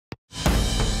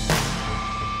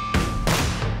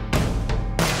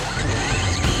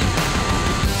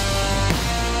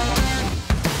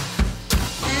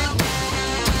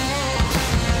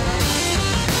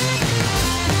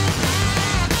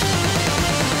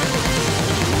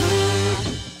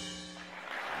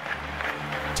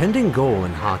Tending goal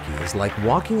in hockey is like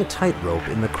walking a tightrope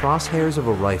in the crosshairs of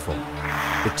a rifle.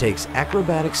 It takes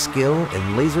acrobatic skill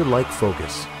and laser-like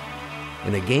focus.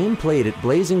 In a game played at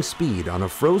blazing speed on a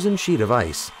frozen sheet of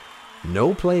ice,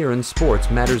 no player in sports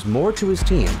matters more to his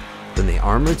team than the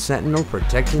armored sentinel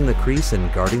protecting the crease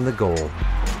and guarding the goal.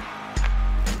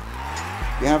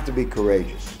 You have to be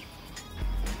courageous,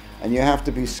 and you have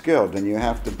to be skilled, and you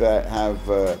have to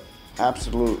have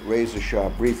absolute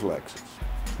razor-sharp reflexes.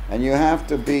 And you have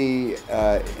to be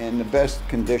in the best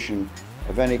condition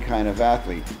of any kind of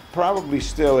athlete. Probably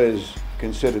still is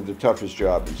considered the toughest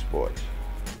job in sports.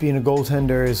 Being a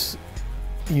goaltender is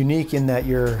unique in that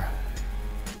you're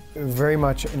very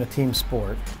much in a team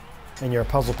sport, and you're a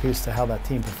puzzle piece to how that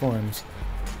team performs,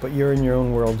 but you're in your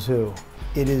own world too.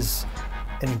 It is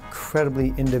an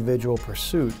incredibly individual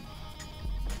pursuit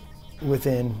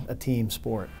within a team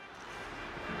sport.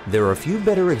 There are few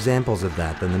better examples of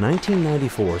that than the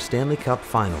 1994 Stanley Cup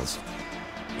Finals.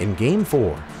 In Game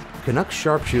 4, Canucks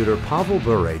sharpshooter Pavel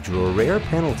Bure drew a rare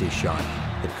penalty shot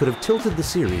that could have tilted the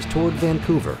series toward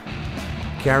Vancouver.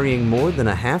 Carrying more than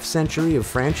a half-century of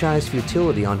franchise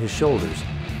futility on his shoulders,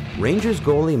 Rangers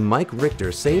goalie Mike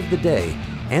Richter saved the day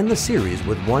and the series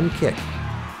with one kick,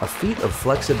 a feat of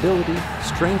flexibility,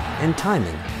 strength, and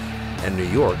timing, and New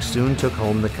York soon took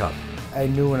home the cup. I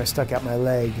knew when I stuck out my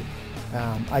leg,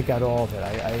 I got all of it.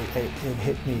 It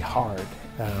hit me hard.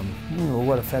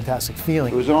 What a fantastic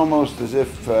feeling. It was almost as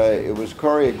if it was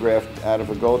choreographed out of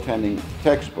a goaltending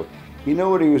textbook. He knew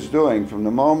what he was doing from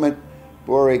the moment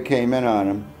Bure came in on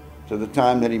him to the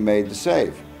time that he made the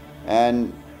save.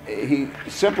 And he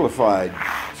simplified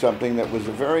something that was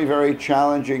a very, very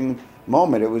challenging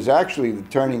moment. It was actually the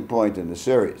turning point in the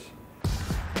series.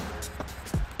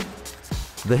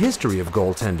 The history of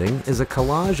goaltending is a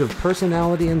collage of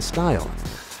personality and style.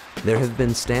 There have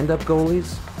been stand-up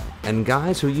goalies and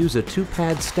guys who use a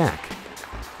two-pad stack.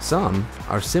 Some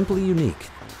are simply unique.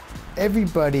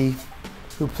 Everybody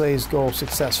who plays goal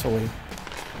successfully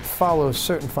follows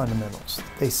certain fundamentals.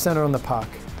 They center on the puck,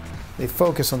 they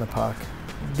focus on the puck,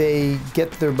 they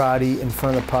get their body in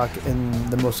front of the puck in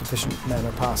the most efficient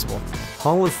manner possible.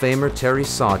 Hall of Famer Terry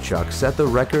Sawchuk set the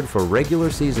record for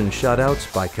regular season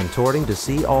shutouts by contorting to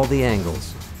see all the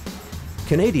angles.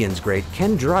 Canadiens great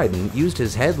Ken Dryden used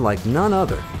his head like none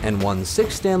other and won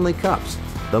 6 Stanley Cups,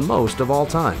 the most of all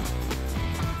time.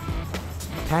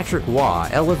 Patrick Waugh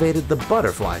elevated the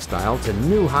butterfly style to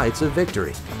new heights of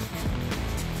victory.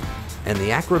 And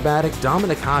the acrobatic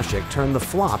Dominik Hasek turned the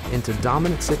flop into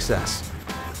dominant success.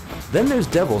 Then there's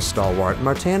Devils stalwart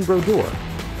Martin Brodeur,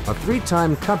 a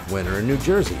 3-time Cup winner in New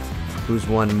Jersey, who's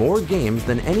won more games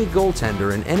than any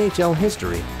goaltender in NHL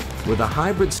history with a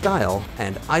hybrid style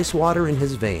and ice water in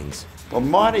his veins. Well,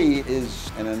 Marty is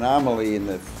an anomaly in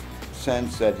the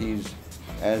sense that he's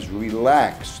as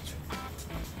relaxed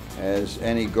as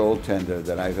any goaltender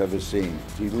that I've ever seen.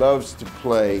 He loves to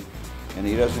play, and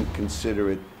he doesn't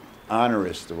consider it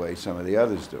onerous the way some of the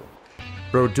others do.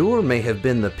 Brodeur may have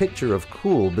been the picture of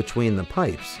cool between the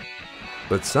pipes,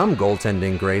 but some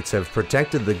goaltending greats have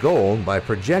protected the goal by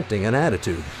projecting an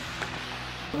attitude.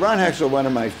 Ron Hextall, one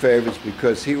of my favorites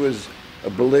because he was a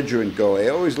belligerent goalie. I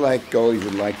always liked goalies who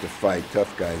liked to fight,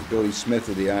 tough guys. Billy Smith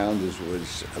of the Islanders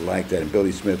was like that, and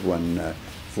Billy Smith won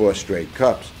 4 straight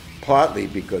cups, partly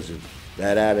because of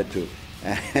that attitude.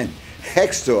 And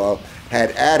Hextall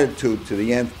had attitude to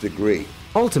the nth degree.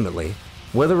 Ultimately,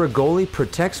 whether a goalie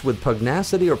protects with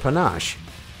pugnacity or panache,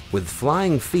 with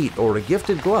flying feet or a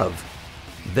gifted glove,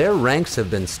 their ranks have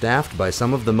been staffed by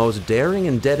some of the most daring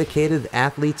and dedicated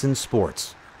athletes in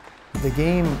sports. The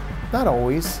game, not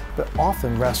always, but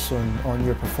often rests on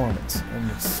your performance.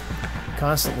 And it's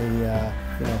constantly,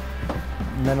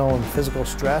 mental and physical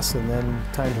stress and then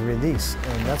time to release.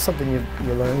 And that's something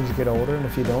you learn as you get older, and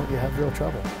if you don't, you have real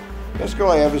trouble. Best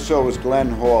goal I ever saw was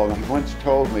Glenn Hall. He once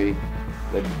told me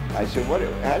that, I said,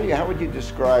 how would you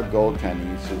describe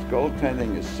goaltending? He says,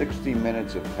 goaltending is 60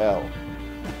 minutes of hell.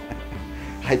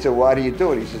 I said, why do you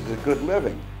do it? He says, it's a good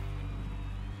living.